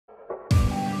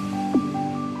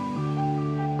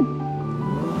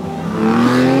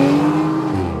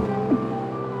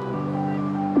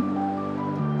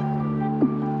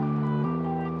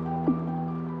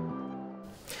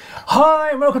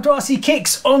Hi and welcome to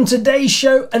RCKicks. On today's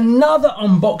show, another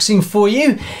unboxing for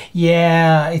you.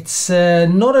 Yeah, it's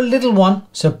not a little one,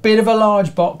 it's a bit of a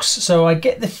large box, so I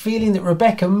get the feeling that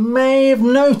Rebecca may have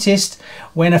noticed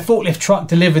when a forklift truck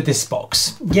delivered this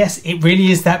box. Yes, it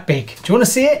really is that big. Do you want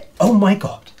to see it? Oh my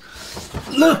god.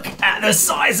 Look at the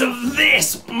size of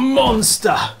this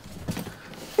monster.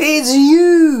 It's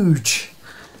huge.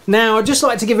 Now, I'd just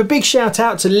like to give a big shout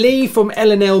out to Lee from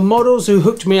L&L Models who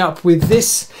hooked me up with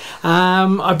this.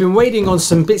 I've been waiting on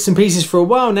some bits and pieces for a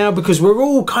while now because we're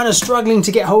all kind of struggling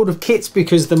to get hold of kits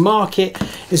because the market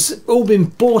has all been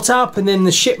bought up and then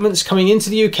the shipments coming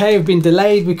into the UK have been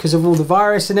delayed because of all the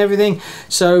virus and everything.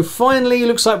 So finally, it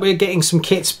looks like we're getting some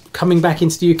kits coming back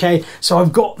into the UK. So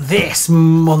I've got this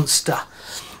monster.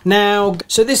 Now,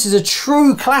 so this is a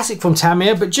true classic from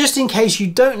Tamiya, but just in case you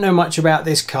don't know much about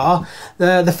this car,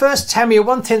 the first Tamiya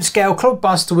 1/10 scale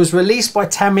clodbuster was released by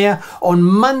Tamiya on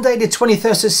Monday the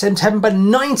 21st of September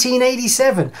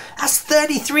 1987. That's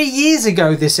 33 years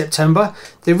ago this September.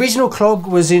 The original clog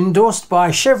was endorsed by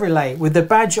Chevrolet with the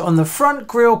badge on the front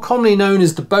grille commonly known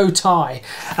as the bow tie,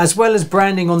 as well as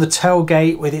branding on the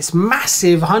tailgate with its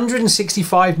massive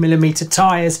 165mm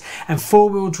tyres and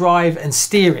four-wheel drive and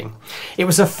steering. It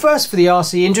was a first for the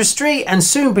RC industry and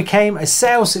soon became a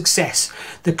sales success.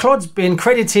 The Clod's been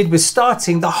credited with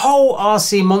starting the whole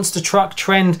RC monster truck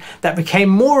trend that became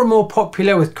more and more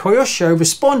popular, with Kyosho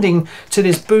responding to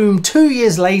this boom 2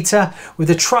 years later with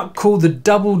a truck called the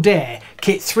Double Dare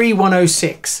Kit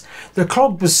 3106. The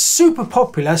Clod was super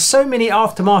popular, so many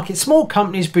aftermarket small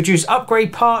companies produce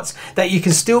upgrade parts that you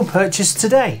can still purchase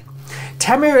today.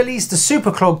 Tamiya released the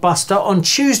Super Clodbuster on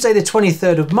Tuesday the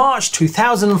 23rd of March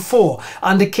 2004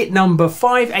 under kit number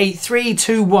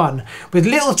 58321 with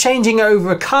little changing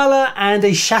over a colour and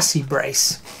a chassis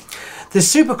brace. The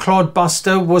Super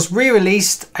Clodbuster was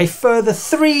re-released a further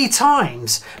 3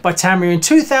 times by Tamiya in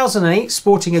 2008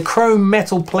 sporting a chrome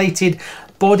metal plated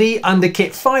body under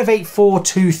kit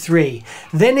 58423.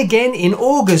 Then again in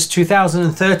August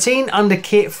 2013 under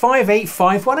kit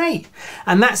 58518.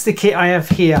 And that's the kit I have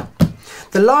here.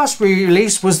 The last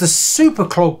re-release was the Super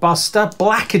Clodbuster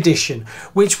Black Edition,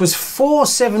 which was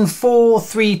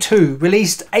 47432,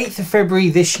 released 8th of February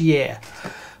this year.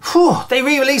 Whew, they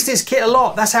re-released this kit a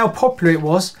lot, that's how popular it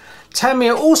was.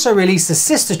 Tamiya also released a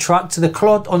sister truck to the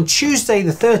Clod on Tuesday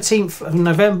the 13th of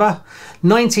November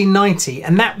 1990,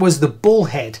 and that was the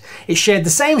Bullhead. It shared the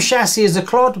same chassis as the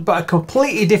Clod, but a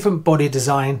completely different body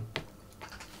design.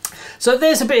 So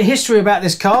there's a bit of history about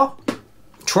this car,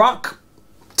 truck,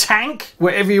 tank,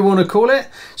 whatever you want to call it.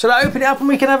 Shall I open it up and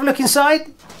we can have a look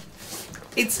inside?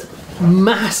 It's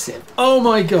massive. Oh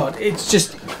my god, it's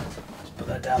just... Let's put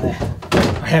that down there.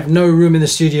 I have no room in the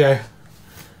studio.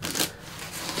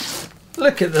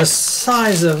 Look at the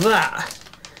size of that.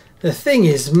 The thing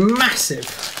is massive.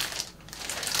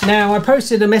 Now, I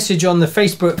posted a message on the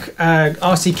Facebook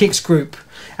RCKicks group,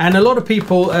 and a lot of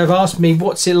people have asked me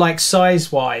what's it like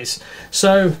size-wise.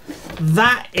 So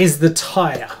that is the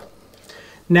tyre.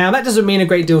 Now, that doesn't mean a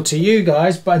great deal to you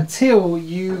guys, but until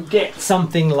you get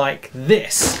something like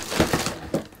this,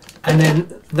 and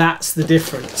then that's the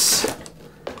difference.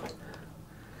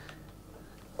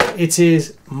 It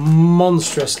is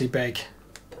monstrously big.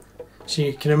 So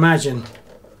you can imagine.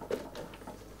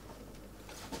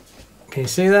 Can you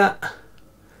see that?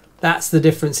 That's the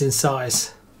difference in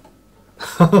size.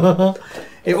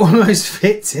 It almost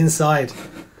fits inside.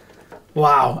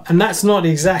 Wow, and that's not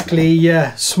exactly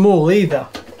small either.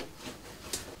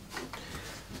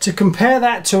 To compare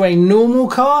that to a normal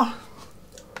car,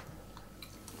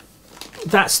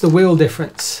 that's the wheel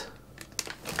difference.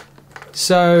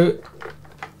 So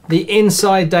the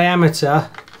inside diameter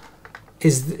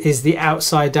is the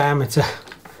outside diameter.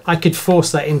 I could force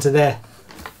that into there.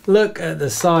 Look at the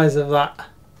size of that.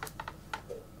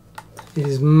 It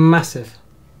is massive.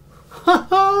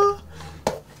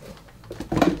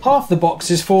 Half the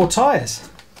box is 4 tyres.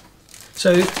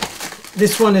 So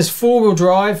this one is 4-wheel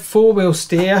drive, 4-wheel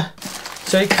steer.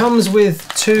 So it comes with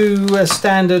 2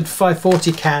 standard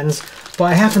 540 cans, but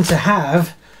I happen to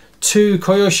have 2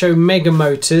 Kyosho Mega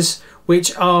motors,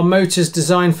 which are motors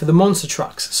designed for the monster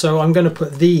trucks. So I'm going to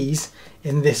put these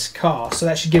in this car. So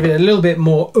that should give it a little bit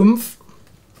more oomph.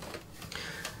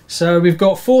 So we've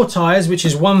got 4 tyres, which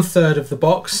is 1/3 of the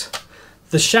box.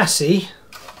 The chassis,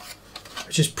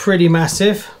 which is pretty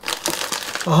massive.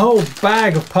 A whole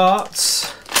bag of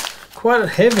parts, quite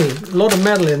heavy, a lot of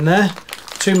metal in there.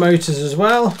 2 motors as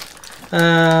well.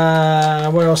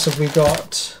 What else have we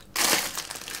got?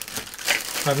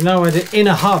 I've no idea.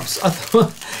 Inner hubs. I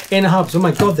thought inner hubs. Oh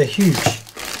my god, they're huge.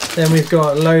 Then we've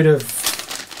got a load of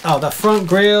the front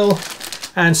grille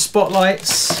and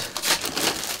spotlights.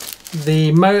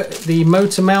 the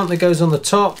motor mount that goes on the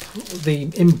top, the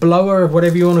blower,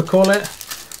 whatever you want to call it,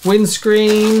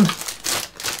 windscreen,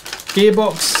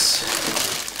 gearbox,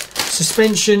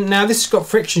 suspension. Now this has got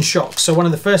friction shocks, so one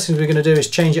of the first things we're going to do is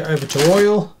change it over to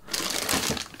oil.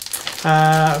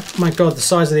 My god, the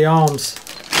size of the arms,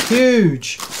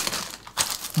 huge,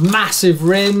 massive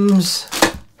rims.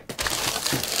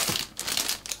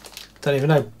 Don't even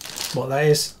know what that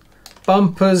is.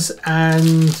 Bumpers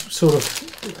and sort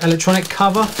of electronic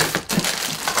cover.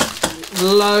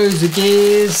 Loads of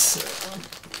gears,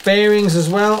 bearings as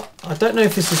well. I don't know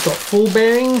if this has got full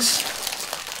bearings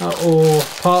or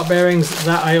part bearings.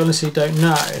 That I honestly don't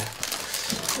know.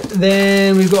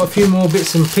 Then we've got a few more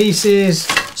bits and pieces,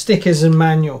 stickers and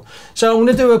manual. So I'm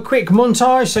going to do a quick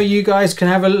montage so you guys can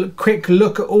have a quick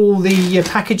look at all the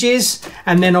packages,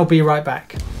 and then I'll be right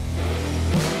back.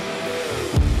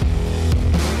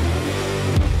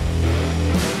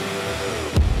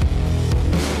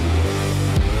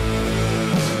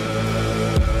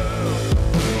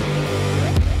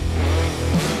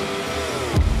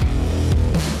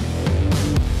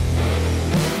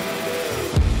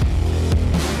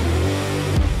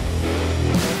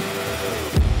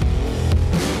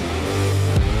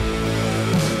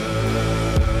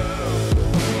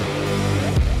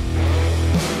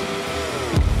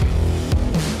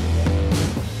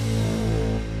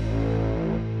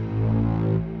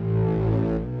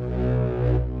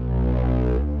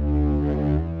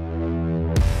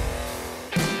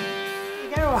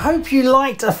 I hope you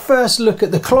liked a first look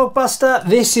at the Clodbuster.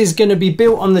 This is going to be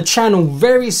built on the channel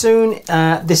very soon.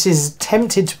 This is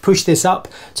tempted to push this up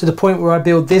to the point where I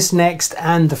build this next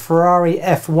and the Ferrari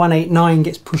F189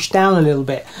 gets pushed down a little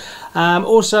bit.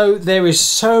 Also, there is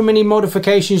so many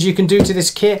modifications you can do to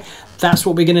this kit. That's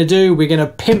what we're going to do. We're going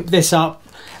to pimp this up.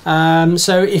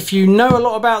 So if you know a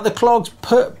lot about the clogs,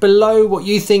 put below what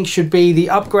you think should be the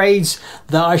upgrades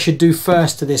that I should do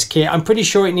first to this kit. I'm pretty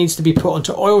sure it needs to be put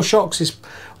onto oil shocks. It's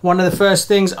one of the first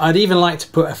things. I'd even like to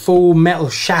put a full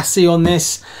metal chassis on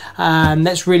this.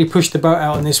 Let's really push the boat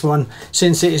out on this one,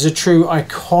 since it is a true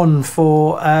icon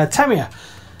for Tamiya.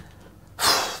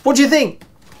 What do you think?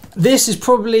 This is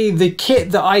probably the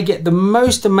kit that I get the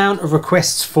most amount of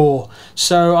requests for,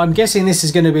 so I'm guessing this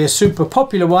is going to be a super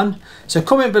popular one. So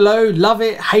comment below, love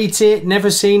it, hate it,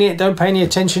 never seen it, don't pay any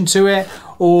attention to it,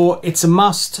 or it's a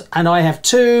must and I have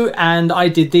two and I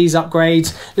did these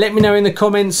upgrades. Let me know in the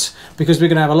comments, because we're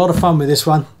going to have a lot of fun with this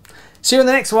one. See you in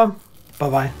the next one. Bye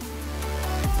bye.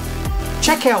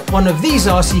 Check out one of these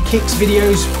RC Kicks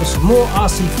videos for some more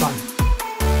RC fun.